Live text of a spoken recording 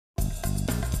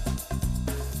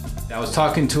I was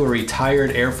talking to a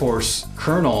retired Air Force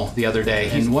colonel the other day,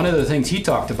 and one of the things he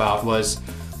talked about was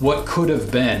what could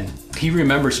have been. He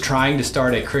remembers trying to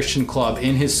start a Christian club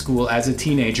in his school as a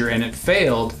teenager, and it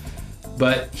failed,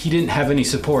 but he didn't have any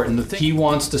support. And he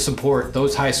wants to support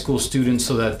those high school students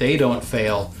so that they don't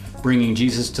fail, bringing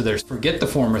Jesus to their... Forget the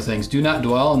former things. Do not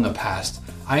dwell in the past.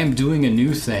 I am doing a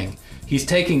new thing. He's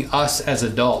taking us as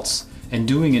adults and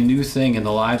doing a new thing in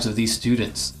the lives of these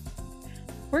students.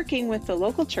 Working with the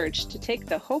local church to take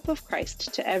the hope of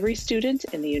Christ to every student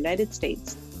in the United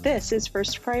States. This is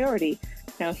First Priority.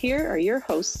 Now here are your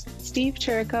hosts, Steve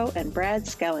Chirico and Brad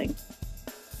Skelling.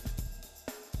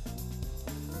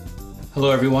 Hello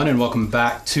everyone, and welcome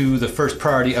back to the First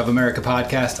Priority of America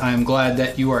podcast. I am glad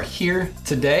that you are here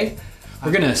today.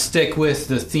 We're going to stick with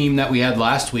the theme that we had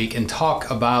last week and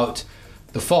talk about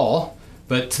the fall,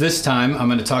 but this time I'm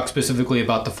going to talk specifically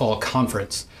about the fall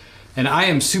conference. And I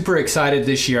am super excited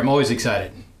this year. I'm always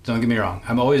excited. Don't get me wrong.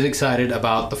 I'm always excited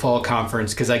about the fall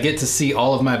conference because I get to see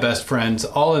all of my best friends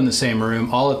all in the same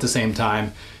room, all at the same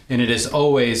time. And it is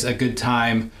always a good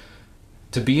time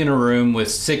to be in a room with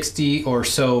 60 or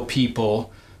so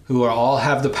people who all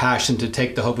have the passion to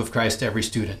take the hope of Christ to every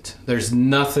student. There's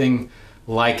nothing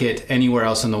like it anywhere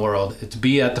else in the world. To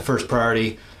be at the First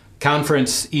Priority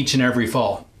conference each and every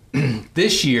fall.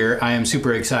 This year, I am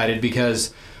super excited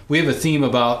because we have a theme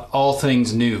about all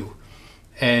things new.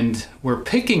 And we're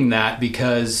picking that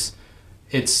because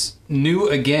it's new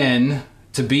again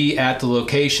to be at the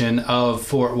location of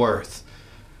Fort Worth.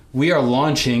 We are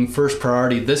launching First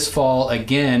Priority this fall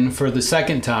again for the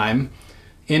second time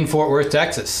in Fort Worth,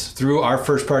 Texas, through our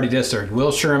First Priority district.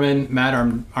 Will Sherman, Matt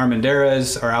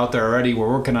Armendariz are out there already.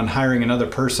 We're working on hiring another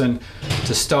person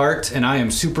to start, and I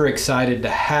am super excited to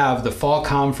have the fall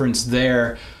conference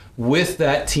there with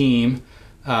that team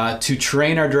to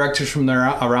train our directors from there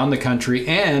around the country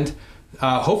and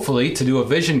hopefully to do a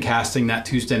vision casting that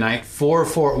Tuesday night for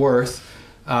Fort Worth.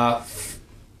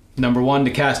 Number one,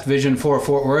 to cast vision for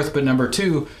Fort Worth, but number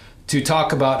two, to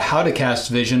talk about how to cast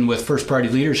vision with First Priority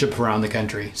leadership around the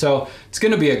country. So it's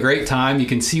going to be a great time. You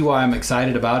can see why I'm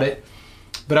excited about it.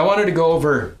 But I wanted to go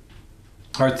over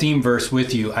our theme verse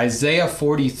with you, Isaiah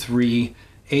 43,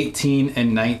 18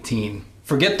 and 19.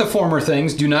 Forget the former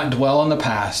things, do not dwell on the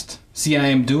past. See, I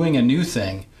am doing a new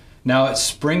thing. Now it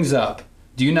springs up.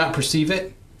 Do you not perceive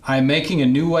it? I am making a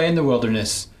new way in the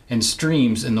wilderness and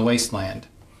streams in the wasteland.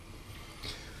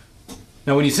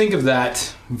 Now, when you think of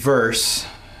that verse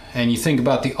and you think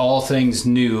about the all things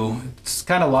new, it's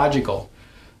kind of logical.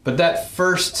 But that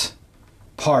first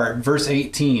part, verse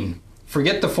 18,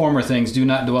 forget the former things, do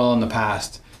not dwell on the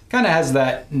past, kind of has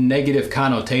that negative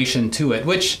connotation to it,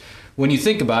 which when you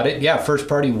think about it, yeah, First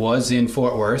Priority was in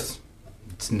Fort Worth.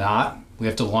 It's not. We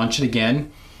have to launch it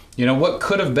again. You know, what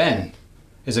could have been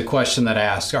is a question that I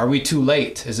ask. Are we too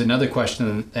late is another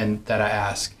question that I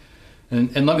ask.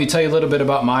 And let me tell you a little bit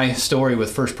about my story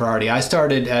with First Priority. I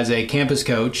started as a campus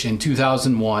coach in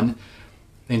 2001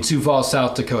 in Sioux Falls,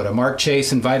 South Dakota. Mark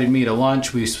Chase invited me to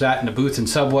lunch. We sat in a booth in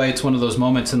Subway. It's one of those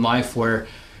moments in life where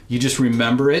you just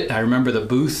remember it. I remember the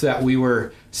booth that we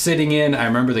were sitting in. I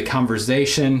remember the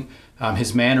conversation.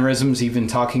 His mannerisms, even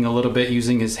talking a little bit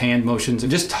using his hand motions,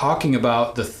 and just talking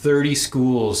about the 30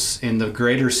 schools in the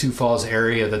greater Sioux Falls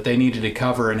area that they needed to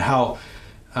cover and how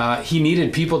he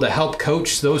needed people to help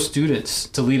coach those students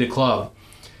to lead a club.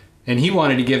 And he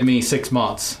wanted to give me 6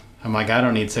 months. I'm like, I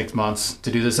don't need 6 months to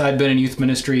do this. I'd been in youth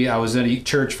ministry. I was at a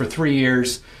church for 3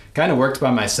 years, kind of worked by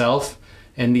myself.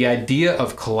 And the idea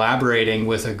of collaborating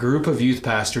with a group of youth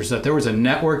pastors, that there was a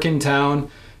network in town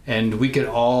and we could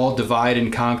all divide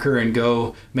and conquer and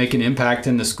go make an impact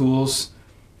in the schools.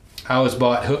 I was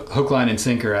bought hook, line, and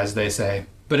sinker, as they say.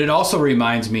 But it also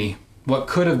reminds me what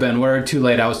could have been. We're too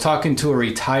late. I was talking to a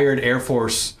retired Air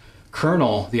Force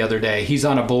colonel the other day. He's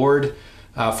on a board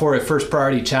for a First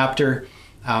Priority chapter.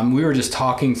 We were just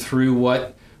talking through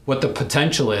what the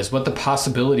potential is, what the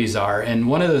possibilities are. And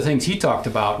one of the things he talked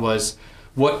about was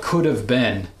what could have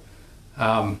been.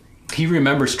 He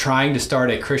remembers trying to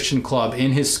start a Christian club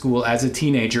in his school as a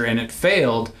teenager, and it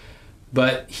failed,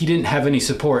 but he didn't have any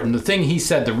support. And the thing he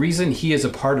said, the reason he is a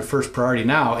part of First Priority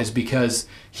now is because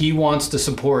he wants to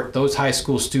support those high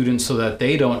school students so that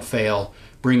they don't fail,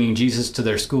 bringing Jesus to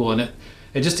their school. And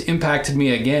it just impacted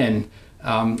me again,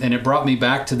 and it brought me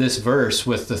back to this verse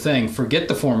with the thing, forget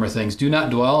the former things, do not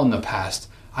dwell in the past.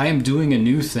 I am doing a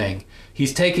new thing.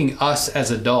 He's taking us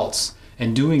as adults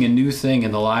and doing a new thing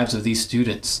in the lives of these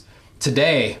students.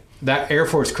 Today, that Air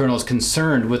Force colonel is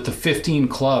concerned with the 15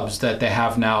 clubs that they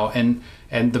have now and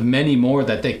the many more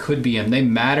that they could be in. They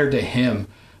matter to him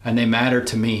and they matter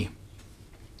to me.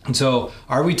 And so,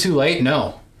 are we too late?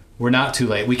 No. we're not too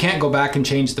late. We can't go back and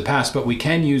change the past, but we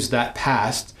can use that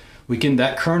past.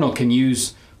 That colonel can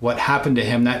use what happened to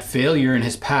him, that failure in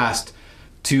his past,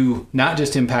 to not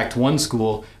just impact one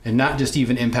school and not just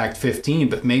even impact 15,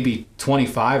 but maybe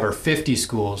 25 or 50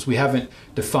 schools. We haven't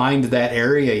defined that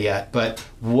area yet, but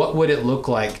what would it look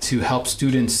like to help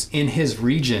students in his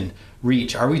region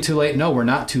reach? Are we too late? No, we're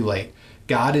not too late.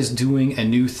 God is doing a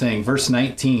new thing. Verse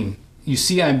 19, you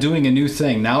see, I'm doing a new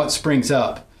thing. Now it springs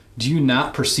up. Do you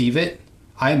not perceive it?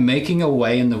 I am making a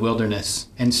way in the wilderness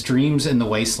and streams in the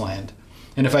wasteland.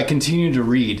 And if I continue to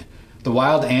read, the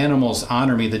wild animals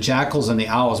honor me, the jackals and the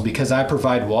owls, because I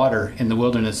provide water in the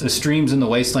wilderness, the streams in the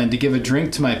wasteland, to give a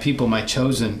drink to my people, my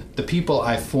chosen, the people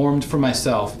I formed for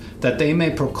myself, that they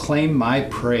may proclaim my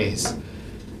praise.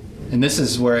 And this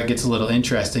is where it gets a little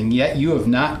interesting. Yet you have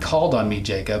not called on me,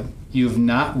 Jacob. You have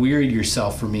not wearied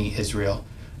yourself for me, Israel.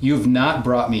 You have not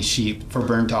brought me sheep for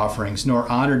burnt offerings, nor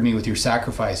honored me with your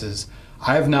sacrifices.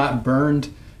 I have not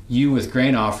burned you with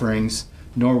grain offerings,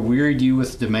 nor wearied you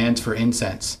with demands for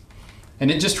incense.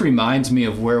 And it just reminds me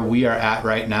of where we are at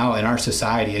right now in our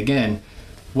society. Again,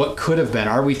 what could have been?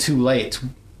 Are we too late?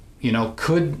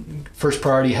 Could First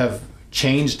Priority have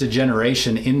changed a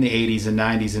generation in the 80s and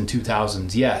 90s and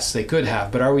 2000s? Yes, they could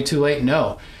have. But are we too late?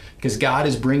 No, because God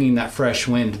is bringing that fresh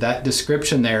wind. That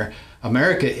description there,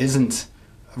 America isn't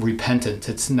repentant.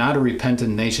 It's not a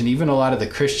repentant nation. Even a lot of the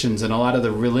Christians and a lot of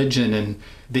the religion and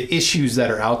the issues that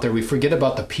are out there, we forget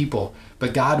about the people.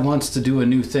 But God wants to do a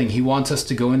new thing. He wants us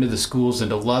to go into the schools and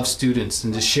to love students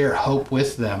and to share hope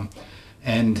with them.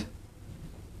 And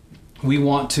we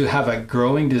want to have a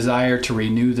growing desire to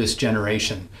renew this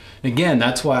generation. Again,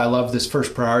 that's why I love this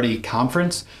First Priority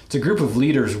Conference. It's a group of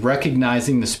leaders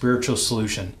recognizing the spiritual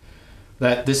solution.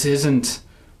 That this isn't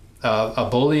a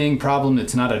bullying problem.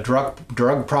 It's not a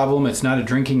drug problem. It's not a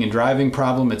drinking and driving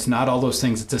problem. It's not all those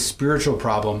things. It's a spiritual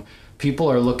problem.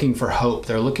 People are looking for hope.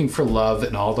 They're looking for love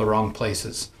in all the wrong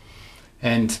places.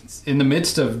 And in the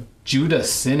midst of Judah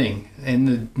sinning, in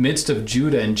the midst of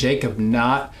Judah and Jacob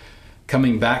not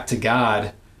coming back to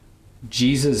God,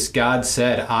 God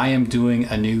said, I am doing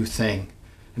a new thing.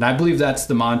 And I believe that's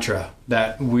the mantra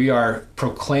that we are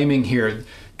proclaiming here.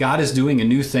 God is doing a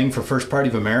new thing for First Party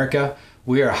of America.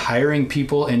 We are hiring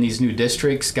people in these new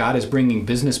districts. God is bringing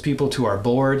business people to our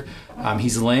board.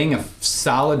 He's laying a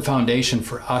solid foundation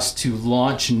for us to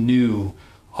launch new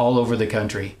all over the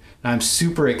country. And I'm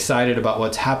super excited about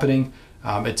what's happening.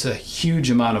 It's a huge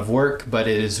amount of work, but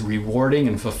it is rewarding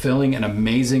and fulfilling and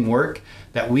amazing work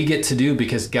that we get to do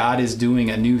because God is doing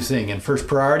a new thing in First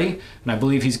Priority, and I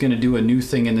believe he's going to do a new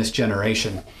thing in this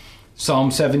generation.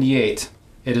 Psalm 78.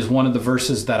 It is one of the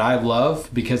verses that I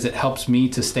love because it helps me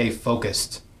to stay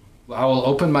focused. I will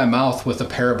open my mouth with a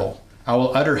parable. I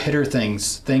will utter hidden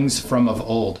things from of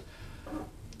old.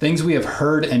 Things we have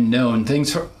heard and known,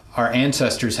 things our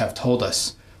ancestors have told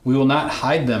us. We will not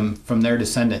hide them from their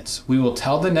descendants. We will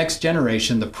tell the next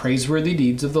generation the praiseworthy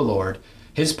deeds of the Lord,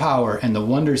 his power, and the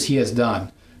wonders he has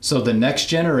done, so the next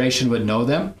generation would know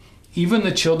them, even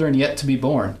the children yet to be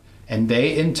born, and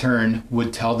they in turn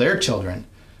would tell their children.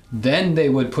 Then they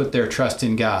would put their trust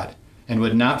in God and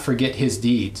would not forget his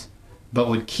deeds, but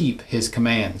would keep his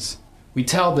commands. We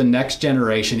tell the next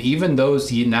generation, even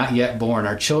those not yet born,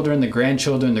 our children, the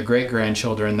grandchildren, the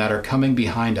great-grandchildren that are coming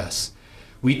behind us.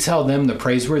 We tell them the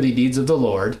praiseworthy deeds of the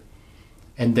Lord,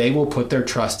 and they will put their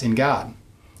trust in God.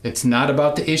 It's not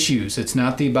about the issues. It's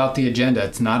not about the agenda.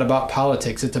 It's not about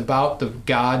politics. It's about the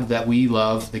God that we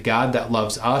love, the God that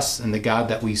loves us, and the God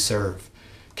that we serve.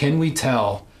 Can we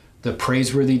tell the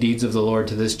praiseworthy deeds of the Lord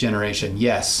to this generation?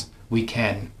 Yes, we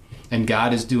can. And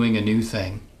God is doing a new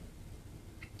thing.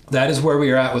 That is where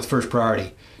we are at with First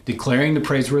Priority, declaring the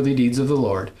praiseworthy deeds of the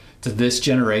Lord to this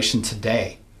generation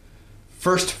today.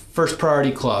 First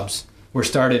Priority clubs were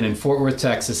started in Fort Worth,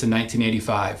 Texas in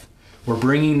 1985. We're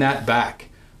bringing that back.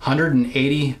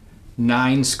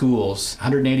 189 schools,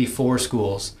 184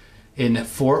 schools in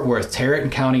Fort Worth,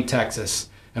 Tarrant County, Texas.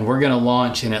 And we're going to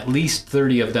launch in at least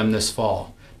 30 of them this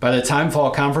fall. By the time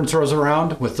fall conference rolls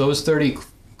around, with those 30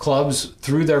 clubs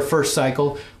through their first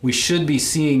cycle, we should be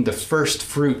seeing the first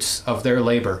fruits of their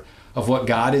labor, of what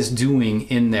God is doing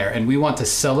in there. And we want to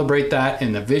celebrate that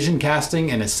in the vision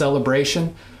casting and a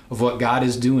celebration of what God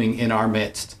is doing in our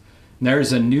midst. And there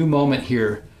is a new moment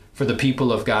here for the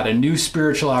people of God, a new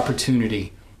spiritual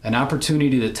opportunity, an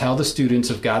opportunity to tell the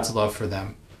students of God's love for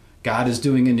them. God is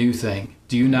doing a new thing.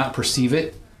 Do you not perceive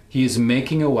it? He is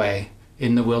making a way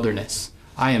in the wilderness.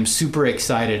 I am super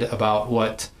excited about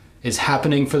what is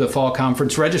happening for the fall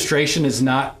conference. Registration is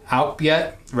not out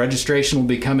yet. Registration will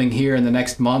be coming here in the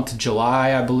next month,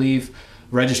 July, I believe.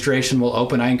 registration will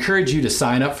open. I encourage you to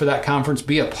sign up for that conference,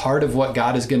 be a part of what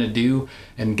God is going to do,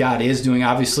 and God is doing.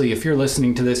 Obviously, if you're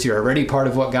listening to this, you're already part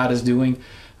of what God is doing.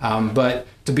 But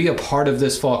to be a part of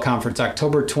this fall conference,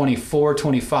 October 24,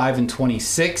 25, and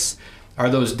 26 are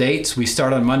those dates. We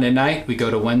start on Monday night, we go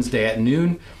to Wednesday at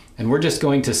noon, and we're just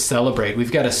going to celebrate.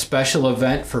 We've got a special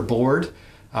event for board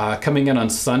coming in on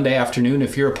Sunday afternoon.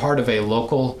 If you're a part of a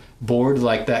local board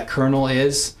like that Colonel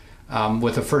is,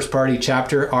 with a First Priority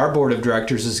chapter, our board of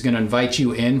directors is going to invite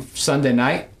you in Sunday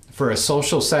night for a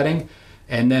social setting,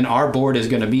 and then our board is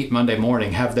going to meet Monday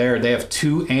morning. They have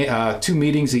two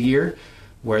meetings a year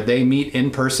where they meet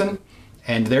in person,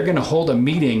 and they're going to hold a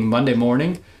meeting Monday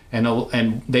morning,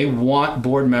 and they want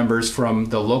board members from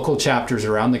the local chapters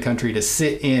around the country to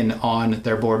sit in on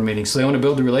their board meetings. So they want to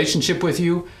build a relationship with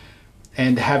you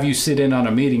and have you sit in on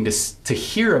a meeting to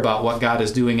hear about what God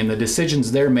is doing and the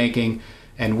decisions they're making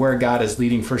and where God is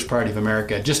leading First Priority of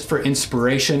America, just for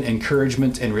inspiration,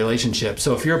 encouragement, and relationship.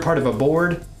 So if you're a part of a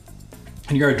board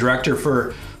and you're a director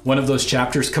for one of those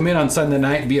chapters, come in on Sunday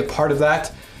night and be a part of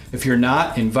that. If you're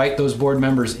not, invite those board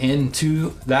members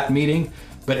into that meeting.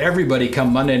 But everybody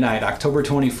come Monday night, October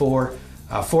 24,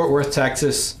 Fort Worth,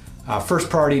 Texas.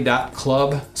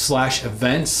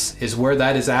 firstpriority.club/events is where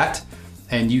that is at,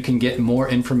 and you can get more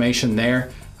information there.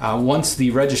 Once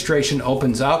the registration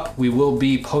opens up, we will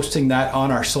be posting that on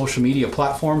our social media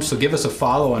platforms. So give us a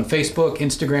follow on Facebook,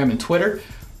 Instagram, and Twitter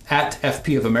at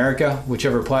FP of America,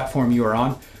 whichever platform you are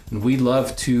on. And we'd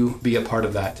love to be a part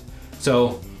of that.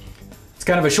 So it's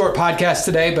kind of a short podcast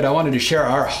today, but I wanted to share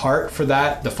our heart for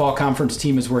that. The fall conference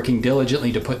team is working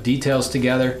diligently to put details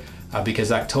together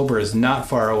because October is not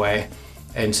far away.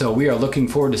 And so we are looking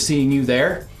forward to seeing you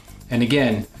there. And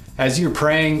again, as you're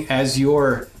praying, as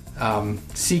you're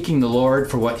seeking the Lord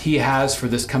for what He has for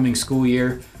this coming school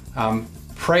year,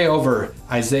 pray over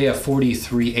Isaiah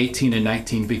 43, 18 and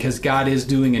 19, because God is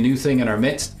doing a new thing in our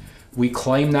midst. We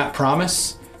claim that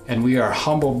promise, and we are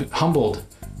humbled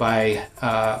by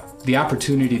the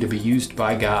opportunity to be used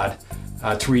by God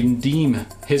to redeem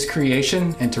His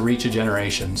creation and to reach a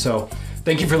generation. So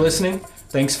thank you for listening.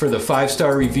 Thanks for the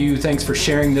 5-star review. Thanks for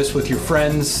sharing this with your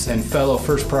friends and fellow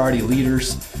First Priority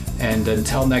leaders. And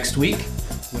until next week,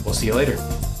 we'll see you later.